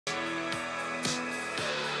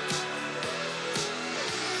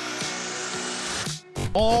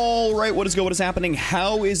All right, what is good? What is happening?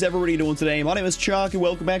 How is everybody doing today? My name is Chuck, and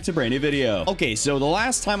welcome back to a brand new video. Okay, so the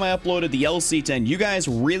last time I uploaded the LC10, you guys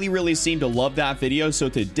really seemed to love that video. So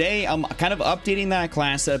today, I'm kind of updating that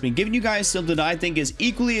class setup and giving you guys something that I think is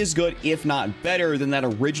equally as good, if not better, than that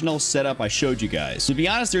original setup I showed you guys. To be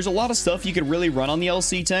honest, there's a lot of stuff you could really run on the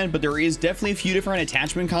LC10, but there is definitely a few different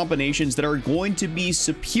attachment combinations that are going to be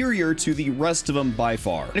superior to the rest of them by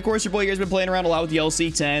far. And of course, your boy here's been playing around a lot with the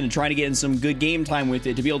LC10 and trying to get in some good game time with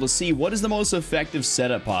it to be able to see what is the most effective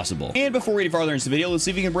setup possible. And before we get farther into the video, let's see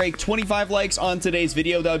if we can break 25 likes on today's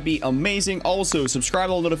video. That would be amazing. Also, subscribe,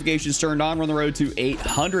 all notifications turned on. We're on the road to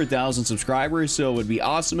 800,000 subscribers, so it would be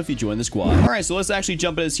awesome if you join the squad. All right, so let's actually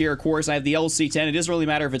jump into this here. Of course, I have the LC10. It doesn't really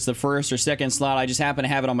matter if it's the first or second slot. I just happen to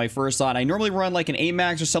have it on my first slot. I normally run like an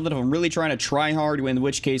AMAX or something if I'm really trying to try hard, in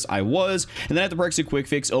which case I was. And then I have the perks of Quick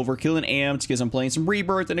Fix, Overkill, and Amped because I'm playing some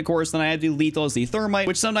Rebirth. And of course, then I have the Lethal as the Thermite,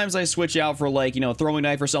 which sometimes I switch out for, like, you know, Throwing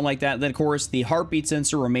Knife or something like that. And then of course, the Heartbeat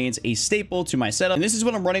Sensor remains a staple to my setup. And this is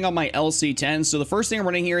what I'm running on my LC10. So the first thing I'm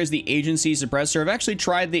running here is the Agency Suppressor. I've actually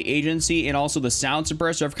tried the Agency and also the Sound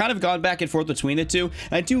Suppressor. I've kind of gone back and forth between the two.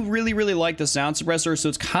 And I do really like the Sound Suppressor. So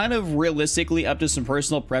it's kind of realistically up to some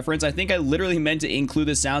personal preference. I think I literally meant to include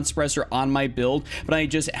the Sound Suppressor on my build, but I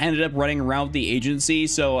just ended up running around with the Agency.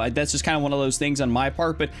 So that's just kind of one of those things on my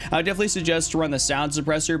part. But I would definitely suggest to run the Sound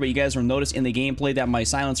Suppressor. But you guys will notice in the gameplay that my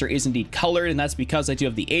silencer is indeed colored, and that's because I do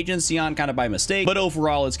have the Agency on kind of by mistake. But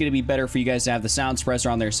overall, it's going to be better for you guys to have the Sound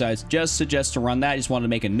Suppressor on there. So I just suggest to run that. I just wanted to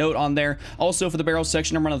make a note on there. Also, for the barrel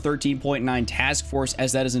section, I'm running 13.9 Task Force,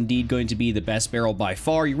 as that is indeed going to be the best barrel by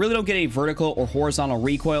far. You really don't get a vertical or horizontal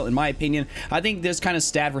recoil, in my opinion. I think this kind of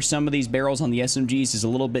stat for some of these barrels on the SMGs is a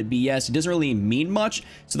little bit BS. It doesn't really mean much,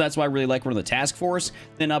 so that's why I really like running the Task Force.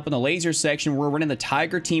 Then up in the laser section, we're running the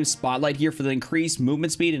Tiger Team Spotlight here for the increased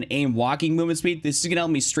movement speed and aim walking movement speed. This is going to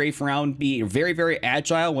help me strafe around, be very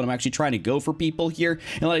agile when I'm actually trying to go for people here.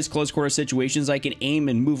 In a lot of these close quarter situations, I can aim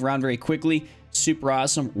and move around very quickly. Super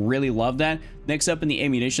awesome. Really love that. Next up in the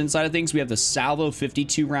ammunition side of things, we have the Salvo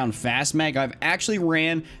 52 round fast mag. I've actually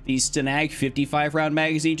ran the Stanag 55 round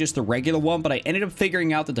magazine, just the regular one, but I ended up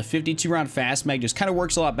figuring out that the 52 round fast mag just kind of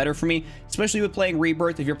works a lot better for me, especially with playing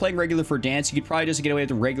Rebirth. If you're playing regular for dance, you could probably just get away with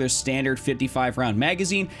the regular standard 55 round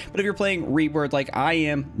magazine. But if you're playing Rebirth like I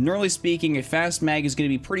am, normally speaking, a fast mag is going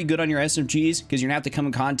to be pretty good on your SMGs because you're going to have to come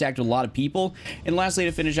in contact with a lot of people. And lastly,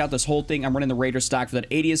 to finish out this whole thing, I'm running the Raider stock for that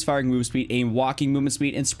 80s firing movement speed, aim walking movement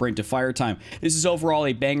speed, and sprint to fire time. This is overall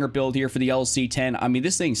a banger build here for the LC10. I mean,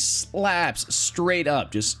 this thing slaps straight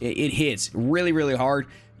up. Just, it hits really hard.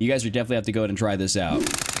 You guys would definitely have to go ahead and try this out.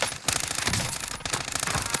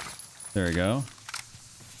 There we go.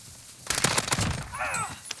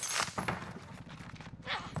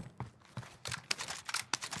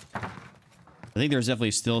 I think there's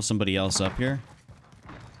definitely still somebody else up here.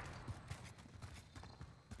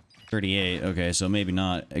 38. Okay, so maybe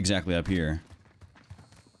not exactly up here.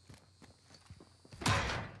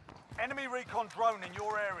 Enemy recon drone in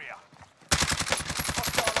your area.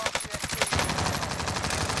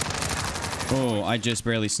 Oh, I just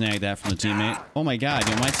barely snagged that from the teammate. Oh my god,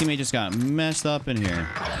 dude, my teammate just got messed up in here.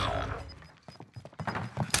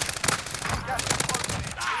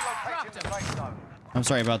 I'm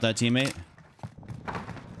sorry about that, teammate.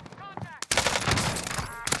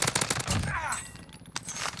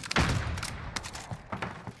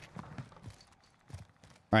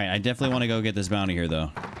 Alright, I definitely want to go get this bounty here,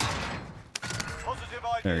 though.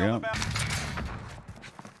 There we go.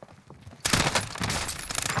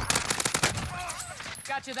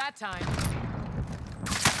 Got you that time.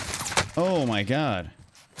 Oh my god.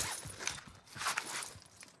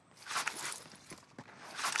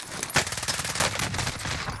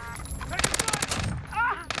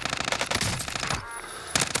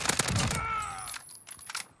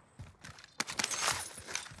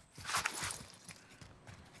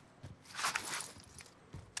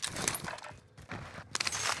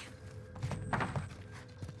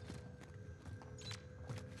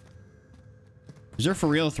 Is there for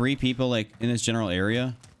real 3 people like in this general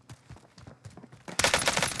area?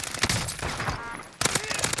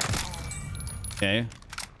 Okay.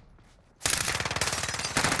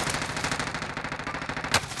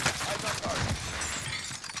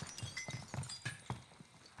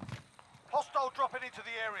 Hostile dropping into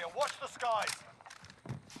the area. Watch the skies.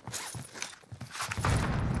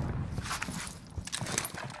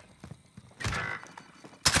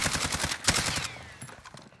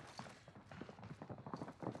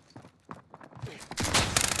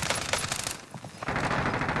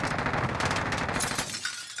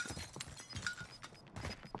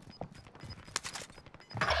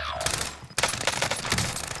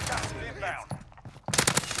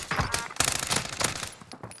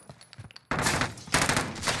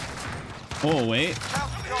 Oh, wait.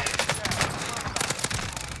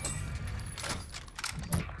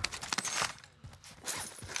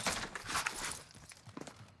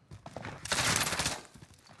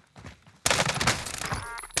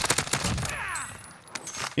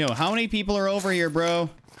 Yo, how many people are over here, bro?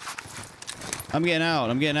 I'm getting out.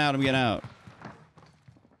 I'm getting out. I'm getting out.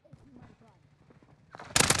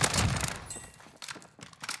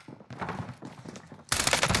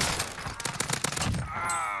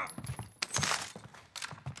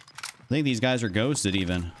 I think these guys are ghosted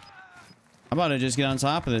even. How about I just get on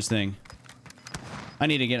top of this thing? I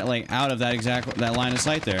need to get like out of that line of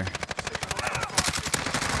sight there.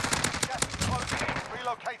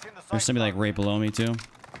 There's somebody like right below me too.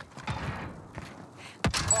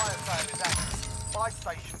 Fire sale is active. Buy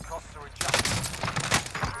station costs are adjusted.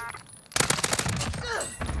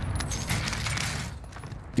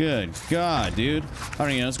 Good God, dude. I don't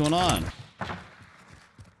even know what's going on.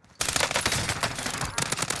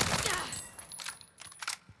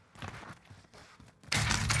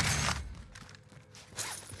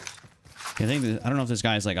 I don't know if this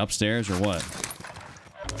guy's like upstairs or what.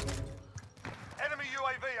 Enemy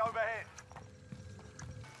UAV overhead.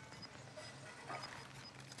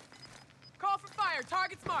 Call for fire.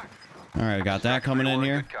 Target's marked. All right, we got that coming in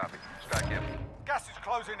here. Gas is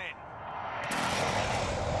closing in.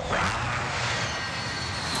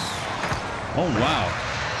 Oh wow.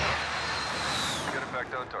 Get it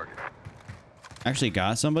back on target. Actually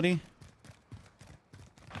got somebody.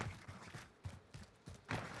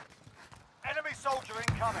 Enemy soldier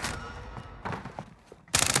incoming.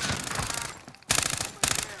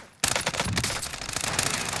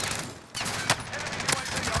 Enemy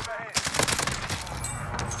UAV overhead.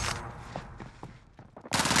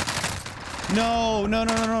 No, no,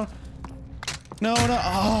 no, no, no. No, no.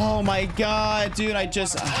 Oh my God, dude. I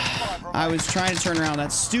was trying to turn around.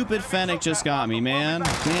 That stupid Fennec just got me, man.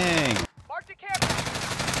 Dang. Mark the camera.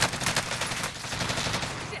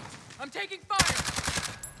 Shit. I'm taking fire.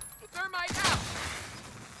 Thermite out.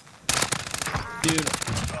 Dude,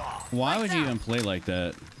 why would you even play like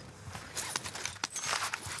that?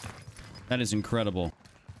 That is incredible.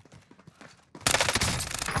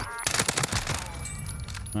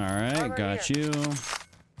 All right, got you.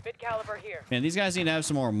 Mid caliber here. Man, these guys need to have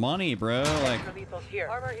some more money, bro. Like, Here.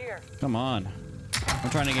 Armor here. come on. I'm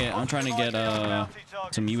trying to get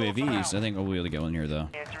some UAVs. I think we'll be able to get one here though.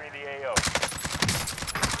 Entering the AO.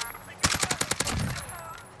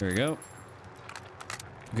 There we go.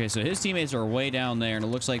 Okay, so his teammates are way down there, and it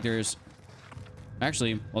looks like there's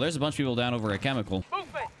actually, well, there's a bunch of people down over at Chemical.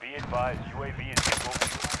 Movement. Be advised, UAV is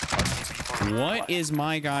single. What is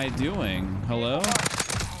my guy doing? Hello?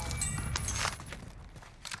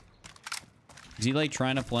 Is he like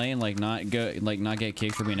trying to play and like not get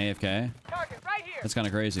kicked for being AFK? Target right here. That's kind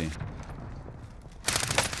of crazy.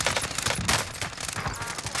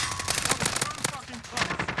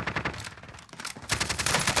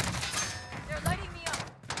 They're lighting me up.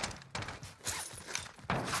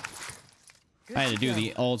 I had to do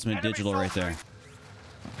the ultimate digital right there.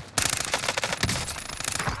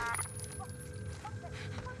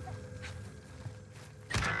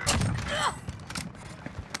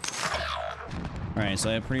 All right, so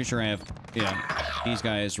I'm pretty sure I have, yeah, these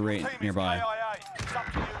guys right nearby. It's up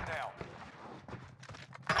to you now.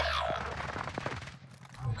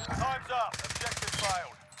 Time's up. Objective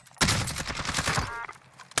failed.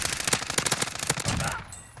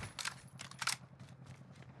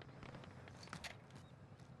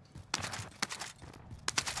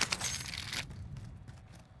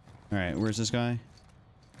 All right, where's this guy?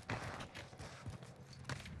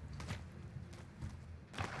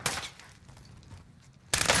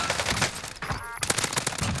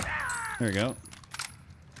 There we go.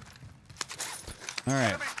 All right.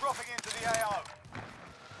 Enemy dropping into the AO.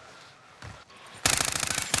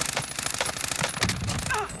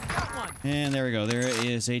 Got one. And there we go. There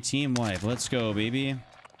is a team wipe. Let's go, baby.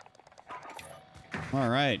 All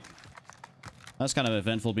right. That's kind of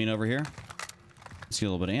eventful being over here. Let's get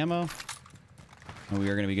a little bit of ammo. And we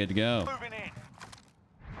are going to be good to go. Moving in.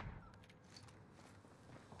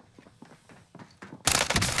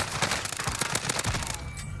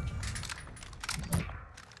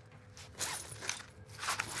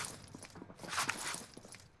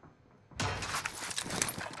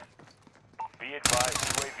 Be advised,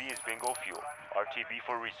 UAV is bingo fuel. RTB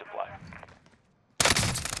for resupply.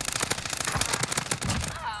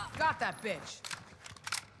 Got that bitch.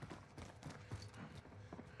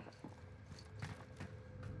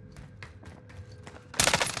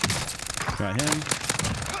 Got him.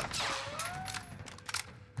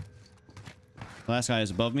 The last guy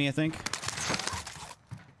is above me, I think.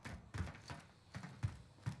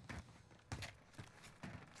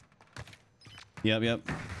 Yep, yep.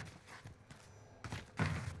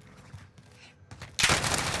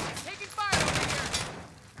 Taking fire over here.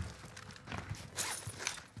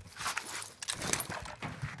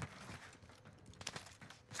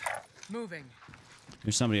 Moving.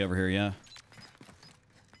 There's somebody over here, yeah.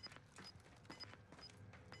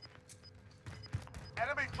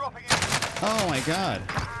 Enemy dropping in. Oh my god.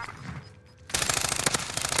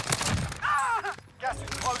 Gas is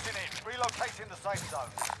closing in. Relocating the safe zone.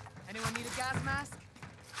 Anyone need a gas mask?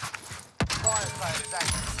 Fire sale is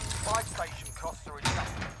active. Buy station costs are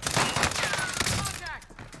adjusted. Contact!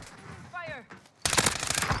 Fire!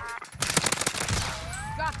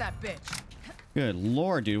 Got that bitch. Good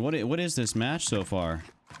lord, dude. What is this match so far?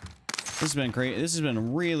 This has been great. This has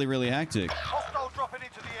been really, really hectic. Hostile dropping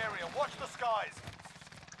into the area. Watch the skies.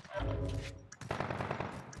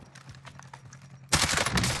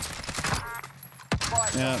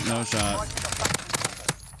 Yeah, no shot.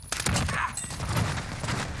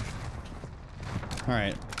 All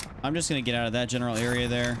right. I'm just going to get out of that general area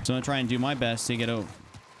there. So I'm going to try and do my best to get over.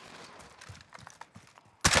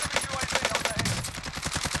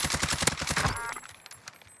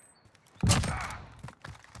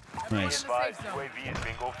 Nice.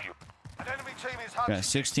 Got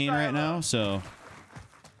 16 right now, so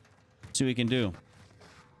see what we can do.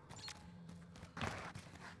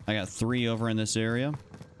 I got 3 over in this area.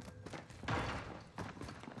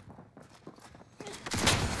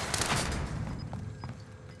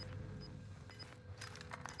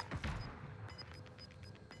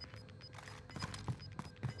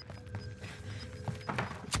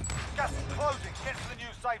 Gas is closing. Get to the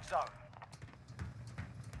new safe zone.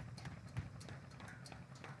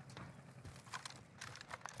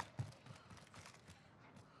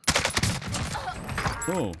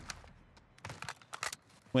 Whoa.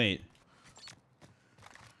 Wait.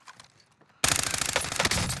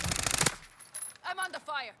 I'm under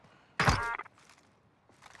fire.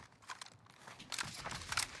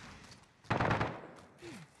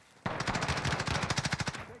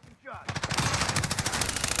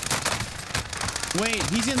 Wait,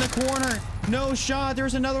 he's in the corner. No shot.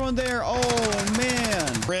 There's another one there. Oh,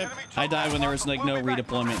 man. Rip. I died when there was like no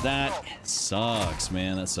redeployment. That sucks,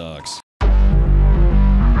 man. That sucks.